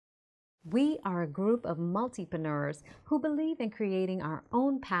We are a group of multipreneurs who believe in creating our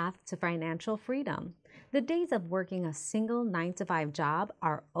own path to financial freedom. The days of working a single 9-to-5 job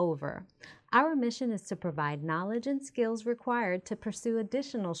are over. Our mission is to provide knowledge and skills required to pursue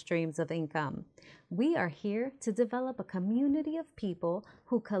additional streams of income. We are here to develop a community of people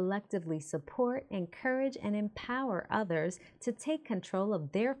who collectively support, encourage, and empower others to take control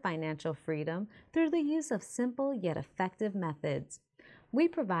of their financial freedom through the use of simple yet effective methods. We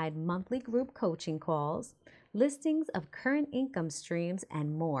provide monthly group coaching calls, listings of current income streams,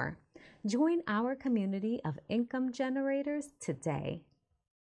 and more. Join our community of income generators today.